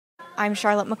I'm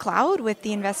Charlotte McLeod with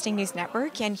the Investing News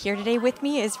Network, and here today with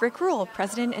me is Rick Rule,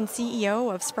 President and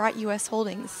CEO of Sprott U.S.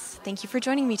 Holdings. Thank you for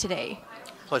joining me today.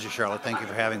 Pleasure, Charlotte. Thank you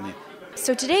for having me.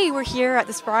 So today we're here at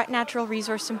the Sprott Natural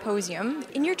Resource Symposium.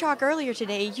 In your talk earlier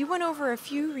today, you went over a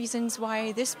few reasons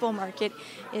why this bull market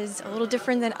is a little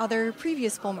different than other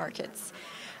previous bull markets.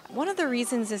 One of the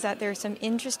reasons is that there's some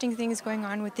interesting things going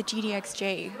on with the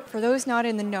GDXJ. For those not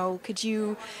in the know, could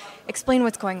you explain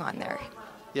what's going on there?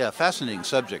 Yeah, fascinating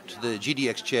subject. The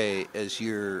GDXJ, as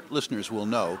your listeners will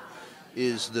know,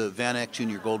 is the Van Eck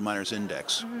Junior Gold Miners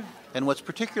Index. And what's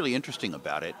particularly interesting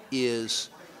about it is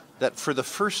that for the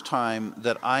first time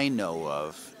that I know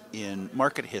of in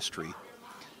market history,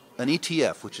 an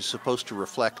ETF, which is supposed to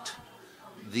reflect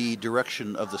the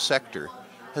direction of the sector,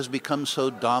 has become so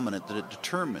dominant that it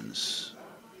determines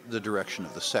the direction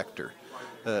of the sector.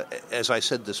 As I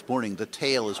said this morning, the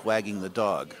tail is wagging the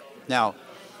dog. Now,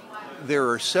 there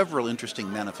are several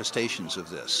interesting manifestations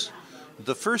of this.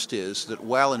 The first is that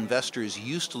while investors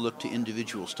used to look to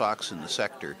individual stocks in the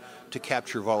sector to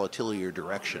capture volatility or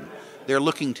direction, they're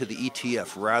looking to the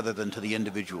ETF rather than to the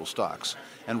individual stocks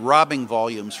and robbing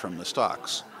volumes from the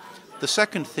stocks. The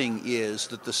second thing is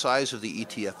that the size of the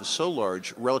ETF is so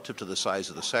large relative to the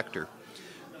size of the sector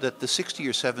that the 60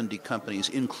 or 70 companies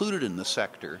included in the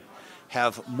sector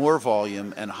have more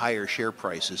volume and higher share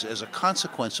prices as a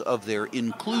consequence of their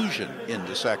inclusion in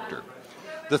the sector.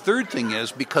 The third thing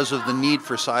is, because of the need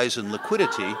for size and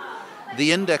liquidity,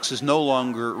 the index is no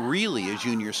longer really a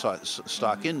junior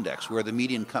stock index, where the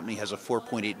median company has a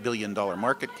 $4.8 billion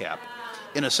market cap,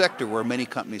 in a sector where many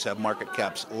companies have market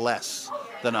caps less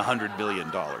than $100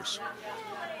 billion.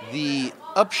 The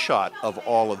upshot of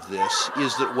all of this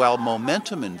is that while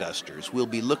momentum investors will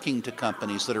be looking to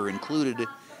companies that are included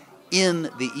in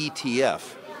the ETF,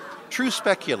 true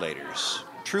speculators,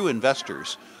 true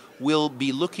investors, will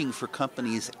be looking for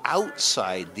companies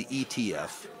outside the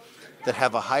ETF that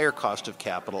have a higher cost of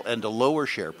capital and a lower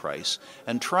share price,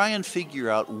 and try and figure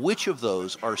out which of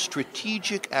those are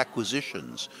strategic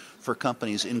acquisitions for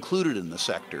companies included in the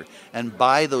sector, and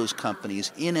buy those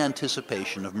companies in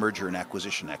anticipation of merger and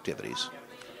acquisition activities.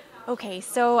 Okay,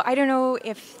 so I don't know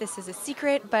if this is a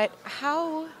secret, but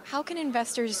how can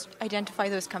investors identify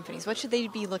those companies? What should they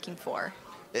be looking for?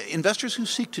 Investors who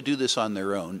seek to do this on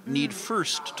their own need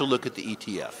first to look at the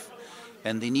ETF,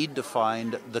 and they need to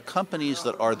find the companies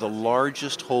that are the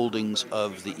largest holdings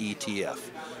of the ETF.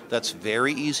 That's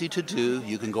very easy to do.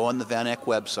 You can go on the Van Eck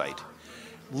website.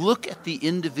 Look at the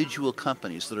individual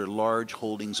companies that are large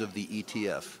holdings of the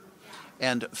ETF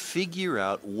and figure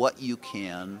out what you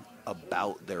can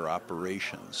about their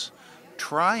operations.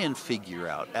 Try and figure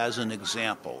out, as an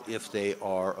example, if they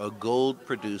are a gold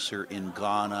producer in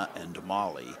Ghana and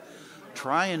Mali.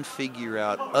 Try and figure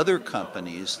out other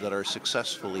companies that are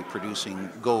successfully producing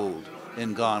gold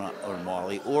in Ghana or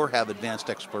Mali, or have advanced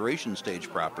exploration stage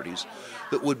properties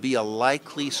that would be a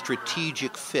likely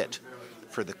strategic fit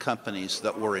for the companies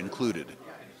that were included.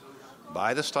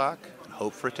 Buy the stock and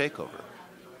hope for a takeover.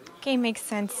 Okay, makes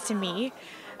sense to me.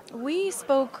 We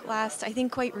spoke last, I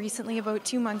think quite recently, about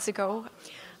 2 months ago.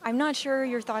 I'm not sure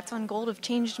your thoughts on gold have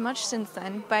changed much since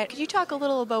then, but could you talk a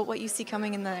little about what you see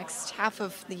coming in the next half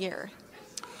of the year?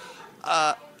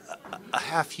 A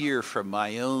half year from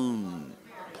my own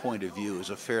point of view is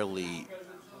a fairly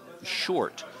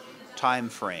short time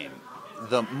frame.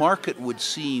 The market would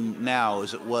seem now,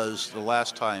 as it was the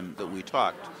last time that we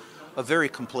talked, a very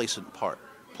complacent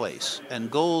place, and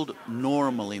gold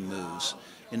normally moves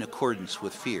in accordance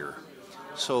with fear.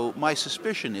 So my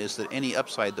suspicion is that any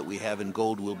upside that we have in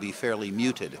gold will be fairly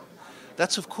muted.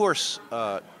 That's, of course,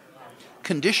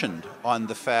 conditioned on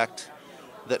the fact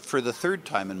that for the third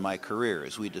time in my career,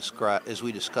 as we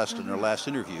discussed in our last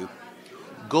interview,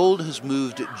 gold has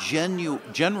moved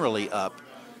generally up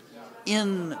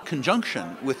in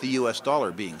conjunction with the US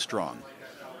dollar being strong.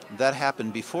 That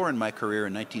happened before in my career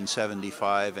in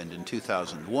 1975 and in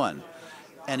 2001.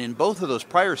 And in both of those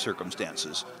prior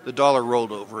circumstances, the dollar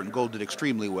rolled over and gold did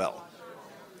extremely well.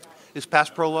 Is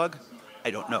past prologue? I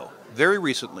don't know. Very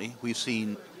recently, we've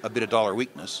seen a bit of dollar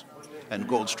weakness and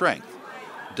gold strength.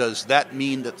 Does that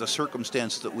mean that the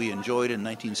circumstance that we enjoyed in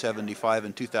 1975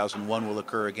 and 2001 will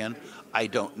occur again? I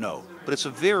don't know. But it's a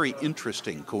very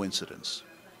interesting coincidence.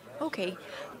 Okay.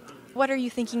 What are you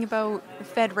thinking about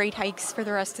Fed rate hikes for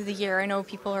the rest of the year? I know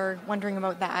people are wondering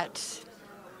about that.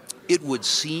 It would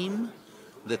seem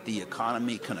that the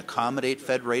economy can accommodate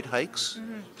Fed rate hikes.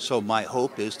 So my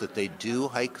hope is that they do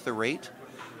hike the rate.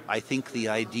 I think the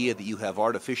idea that you have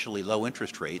artificially low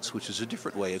interest rates, which is a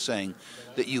different way of saying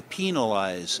that you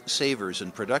penalize savers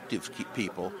and productive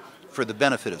people for the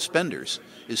benefit of spenders,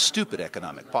 is stupid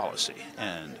economic policy.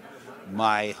 And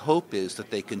My hope is that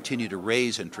they continue to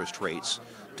raise interest rates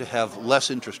to have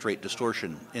less interest rate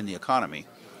distortion in the economy.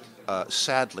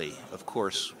 Sadly, of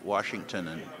course, Washington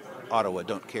and Ottawa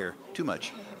don't care too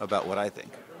much about what I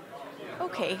think.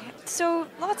 Okay, so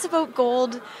lots about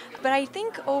gold, but I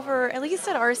think at least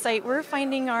at our site, we're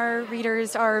finding our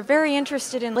readers are very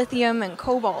interested in lithium and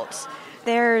cobalt.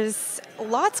 There's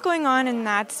lots going on in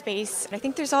that space. I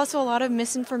think there's also a lot of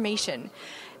misinformation.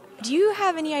 Do you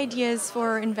have any ideas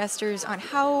for investors on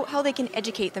how they can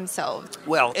educate themselves?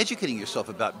 Well, educating yourself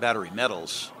about battery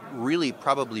metals really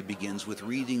probably begins with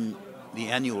reading the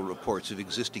annual reports of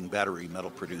existing battery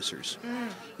metal producers.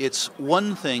 It's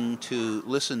one thing to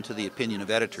listen to the opinion of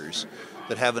editors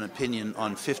that have an opinion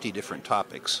on 50 different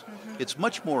topics. It's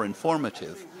much more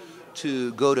informative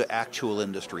to go to actual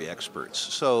industry experts.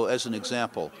 So as an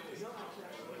example,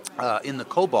 in the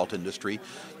cobalt industry,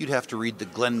 you'd have to read the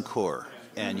Glencore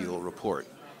annual report,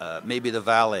 maybe the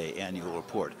Vale annual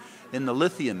report. In the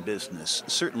lithium business,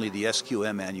 certainly the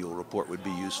SQM annual report would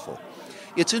be useful.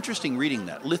 It's interesting reading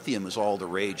that. Lithium is all the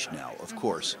rage now, of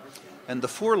course. And the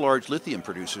 4 large lithium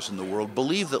producers in the world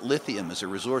believe that lithium as a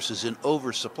resource is in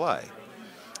oversupply.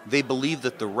 They believe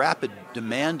that the rapid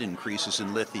demand increases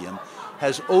in lithium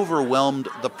has overwhelmed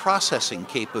the processing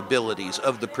capabilities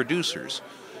of the producers.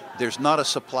 There's not a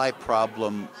supply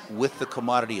problem with the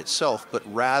commodity itself, but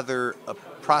rather a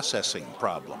processing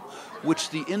problem, which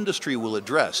the industry will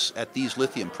address at these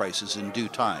lithium prices in due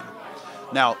time.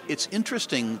 Now, it's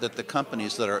interesting that the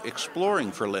companies that are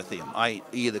exploring for lithium,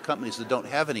 i.e. the companies that don't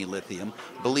have any lithium,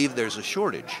 believe there's a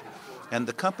shortage. And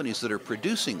the companies that are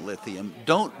producing lithium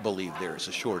don't believe there's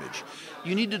a shortage.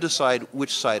 You need to decide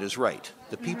which side is right.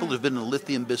 The people who have been in the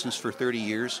lithium business for 30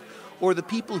 years, or the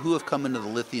people who have come into the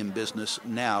lithium business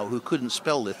now who couldn't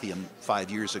spell lithium 5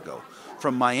 years ago.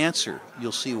 From my answer,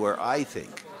 you'll see where I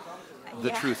think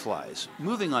the truth lies.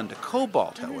 Moving on to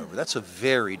cobalt, however, that's a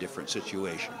very different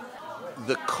situation.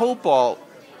 The cobalt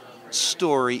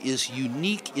story is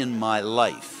unique in my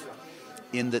life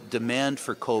in that demand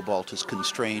for cobalt is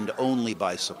constrained only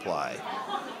by supply.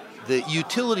 The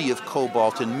utility of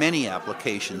cobalt in many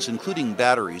applications, including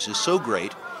batteries, is so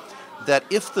great that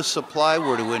if the supply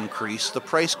were to increase, the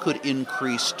price could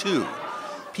increase too.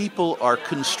 People are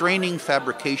constraining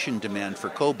fabrication demand for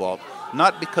cobalt,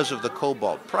 not because of the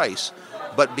cobalt price,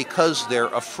 but because they're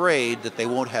afraid that they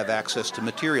won't have access to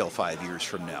material 5 years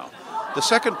from now. The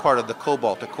second part of the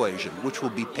cobalt equation, which will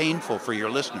be painful for your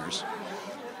listeners,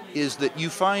 is that you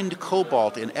find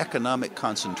cobalt in economic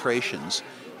concentrations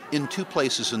in 2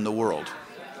 places in the world: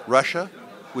 Russia,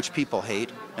 which people hate,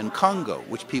 and Congo,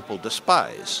 which people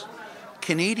despise.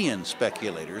 Canadian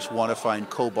speculators want to find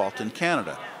cobalt in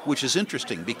Canada, which is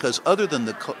interesting because other than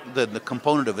the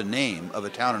component of a name of a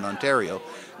town in Ontario,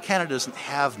 Canada doesn't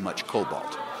have much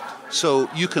cobalt. So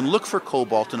you can look for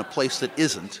cobalt in a place that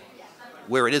isn't,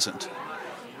 where it isn't,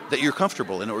 that you're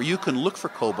comfortable in, or you can look for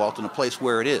cobalt in a place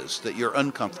where it is, that you're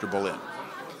uncomfortable in.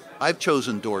 I've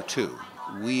chosen door 2.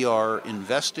 We are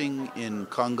investing in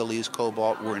Congolese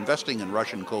cobalt, we're investing in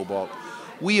Russian cobalt,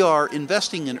 we are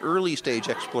investing in early stage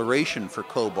exploration for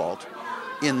cobalt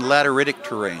in lateritic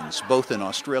terrains, both in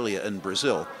Australia and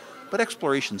Brazil, but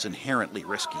exploration's inherently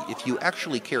risky. If you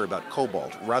actually care about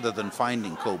cobalt rather than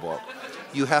finding cobalt,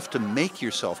 you have to make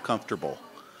yourself comfortable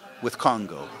with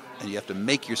Congo, and you have to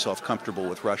make yourself comfortable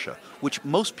with Russia, which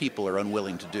most people are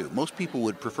unwilling to do. Most people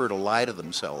would prefer to lie to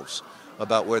themselves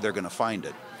about where they're going to find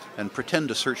it and pretend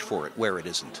to search for it where it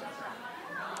isn't.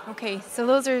 Okay, so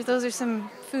those are some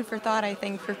food for thought, I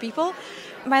think, for people.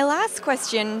 My last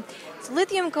question, so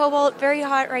lithium, cobalt, very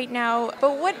hot right now,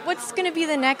 but what's going to be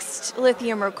the next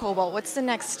lithium or cobalt? What's the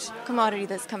next commodity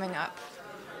that's coming up?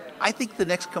 I think the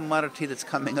next commodity that's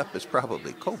coming up is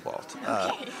probably cobalt.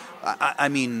 Okay. I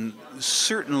mean,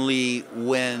 certainly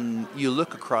when you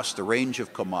look across the range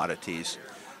of commodities,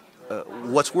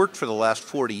 what's worked for the last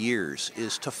 40 years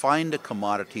is to find a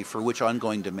commodity for which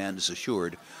ongoing demand is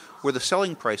assured, where the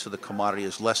selling price of the commodity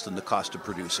is less than the cost to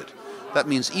produce it. That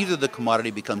means either the commodity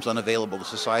becomes unavailable to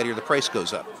society or the price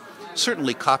goes up.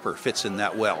 Certainly copper fits in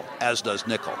that well, as does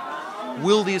nickel.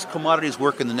 Will these commodities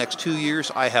work in the next 2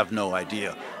 years? I have no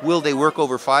idea. Will they work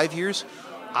over 5 years?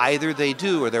 Either they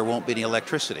do or there won't be any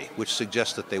electricity, which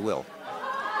suggests that they will.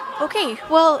 Okay,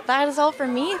 well, that is all for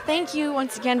me. Thank you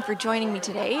once again for joining me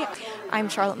today. I'm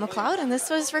Charlotte McLeod, and this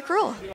was Rick Rule.